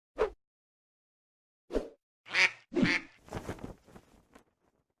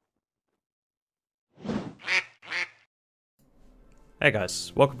Hey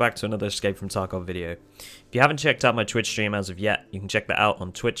guys, welcome back to another Escape From Tarkov video. If you haven't checked out my Twitch stream as of yet, you can check that out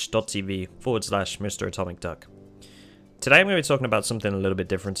on twitch.tv/MrAtomicDuck. Today I'm going to be talking about something a little bit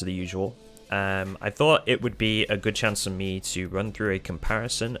different to the usual. I thought it would be a good chance for me to run through a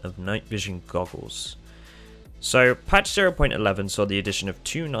comparison of night vision goggles. So, patch 0.11 saw the addition of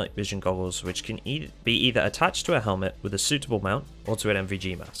two night vision goggles which can be either attached to a helmet with a suitable mount or to an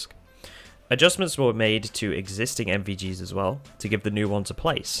NVG mask. Adjustments were made to existing NVGs as well, to give the new ones a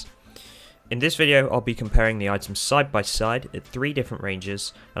place. In this video, I'll be comparing the items side by side at 3 different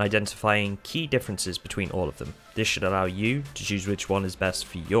ranges and identifying key differences between all of them. This should allow you to choose which one is best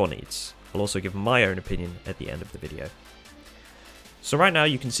for your needs. I'll also give my own opinion at the end of the video. So right now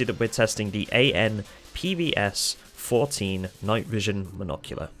you can see that we're testing the AN-PVS 14 night vision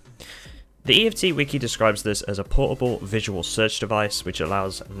monocular. The EFT wiki describes this as a portable visual search device which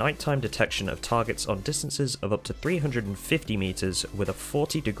allows nighttime detection of targets on distances of up to 350 meters with a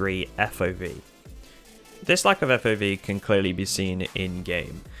 40-degree FOV. This lack of FOV can clearly be seen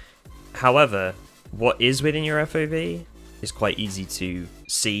in-game. However, what is within your FOV is quite easy to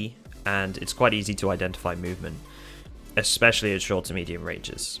see, and it's quite easy to identify movement, especially at short to medium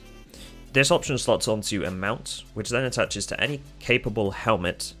ranges. This option slots onto a mount, which then attaches to any capable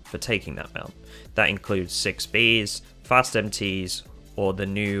helmet for taking that mount. That includes 6Bs, fast MTs, or the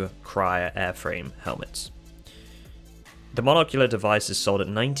new Cryer airframe helmets. The monocular device is sold at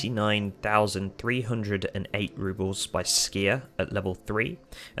 99,308 rubles by Skier at level 3,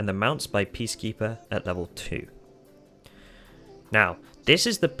 and the mounts by Peacekeeper at level 2. Now, this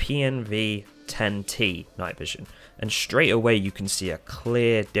is the PNV-10T night vision, and straight away you can see a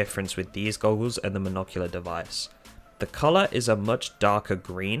clear difference with these goggles and the monocular device. The colour is a much darker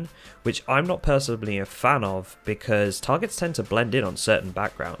green, which I'm not personally a fan of because targets tend to blend in on certain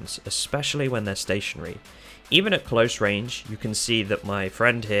backgrounds, especially when they're stationary. Even at close range, you can see that my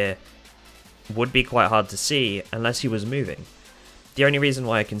friend here would be quite hard to see unless he was moving. The only reason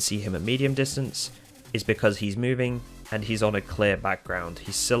why I can see him at medium distance is because he's moving and he's on a clear background,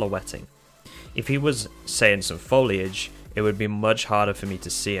 he's silhouetting. If he was, say, in some foliage, it would be much harder for me to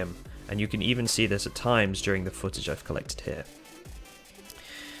see him, and you can even see this at times during the footage I've collected here.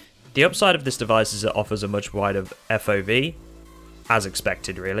 The upside of this device is it offers a much wider FOV, as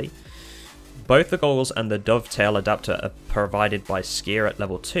expected really. Both the goggles and the dovetail adapter are provided by Skier at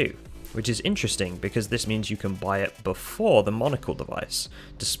level 2, which is interesting because this means you can buy it before the monocle device,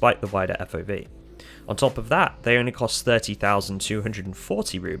 despite the wider FOV. On top of that, they only cost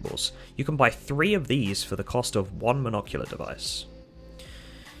 30,240 rubles. You can buy 3 of these for the cost of 1 monocular device.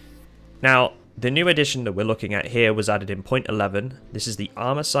 Now, the new addition that we're looking at here was added in 0.11. This is the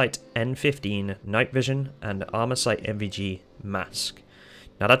Armasight N15 Night Vision and Armasight NVG Mask.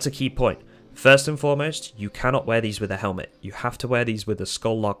 Now that's a key point. First and foremost, you cannot wear these with a helmet. You have to wear these with a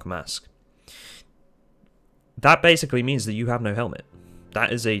skull lock mask. That basically means that you have no helmet.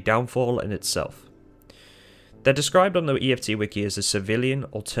 That is a downfall in itself. They're described on the EFT wiki as a civilian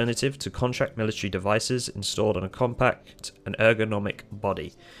alternative to contract military devices installed on a compact and ergonomic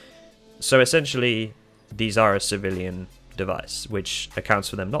body. So essentially, these are a civilian device, which accounts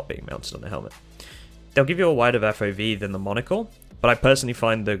for them not being mounted on a helmet. They'll give you a wider FOV than the monocle, but I personally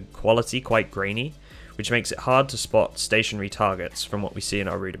find the quality quite grainy, which makes it hard to spot stationary targets from what we see in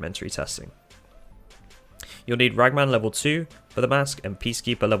our rudimentary testing. You'll need Ragman level 2 for the mask and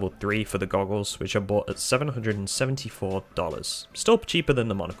Peacekeeper level 3 for the goggles, which are bought at $774. Still cheaper than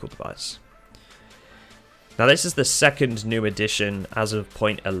the monocle device. Now this is the second new addition as of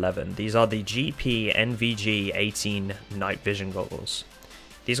 0.11. These are the GPNVG 18 night vision goggles.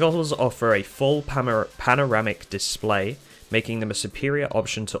 These goggles offer a full panoramic display, making them a superior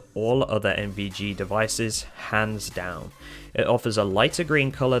option to all other NVG devices, hands down. It offers a lighter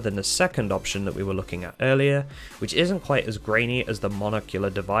green colour than the second option that we were looking at earlier, which isn't quite as grainy as the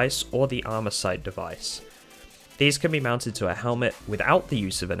monocular device or the Armasight device. These can be mounted to a helmet without the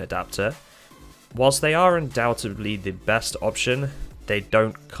use of an adapter. Whilst they are undoubtedly the best option, they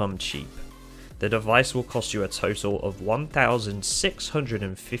don't come cheap. The device will cost you a total of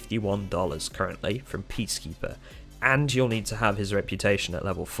 $1,651 currently from Peacekeeper, and you'll need to have his reputation at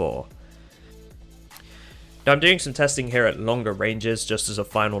level 4. Now I'm doing some testing here at longer ranges just as a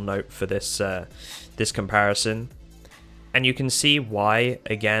final note for this this comparison, and you can see why,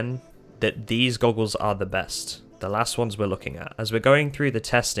 again, that these goggles are the best. The last ones we're looking at. As we're going through the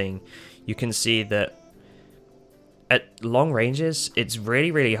testing, you can see that at long ranges, it's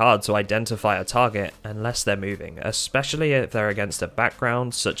really hard to identify a target unless they're moving, especially if they're against a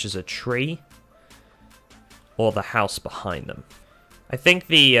background such as a tree or the house behind them. I think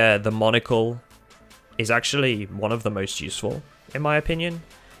the monocle is actually one of the most useful. in my opinion.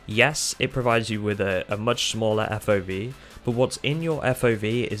 Yes, it provides you with a much smaller FOV, but what's in your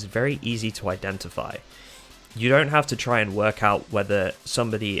FOV is very easy to identify. You don't have to try and work out whether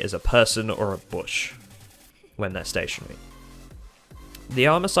somebody is a person or a bush when they're stationary. The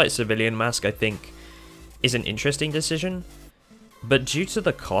Armasight civilian mask, I think, is an interesting decision, but due to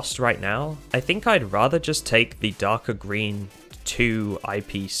the cost right now, I think I'd rather just take the darker green 2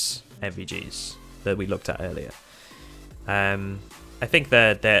 eyepiece NVGs that we looked at earlier. I think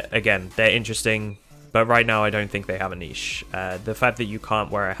they're interesting, but right now I don't think they have a niche. The fact that you can't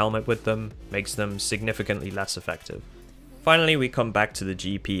wear a helmet with them makes them significantly less effective. Finally, we come back to the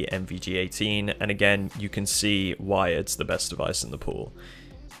GPNVG 18, and again, you can see why it's the best device in the pool.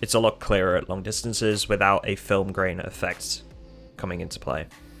 It's a lot clearer at long distances without a film grain effect coming into play.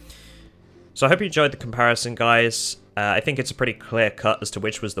 So I hope you enjoyed the comparison, guys. I think it's a pretty clear cut as to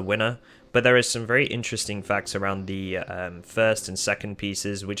which was the winner, but there is some very interesting facts around the first and second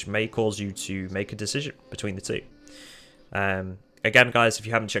pieces which may cause you to make a decision between the two. Again, guys, if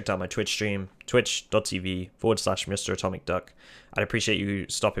you haven't checked out my Twitch stream, twitch.tv/MrAtomicDuck, I'd appreciate you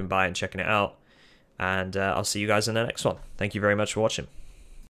stopping by and checking it out. And I'll see you guys in the next one. Thank you very much for watching.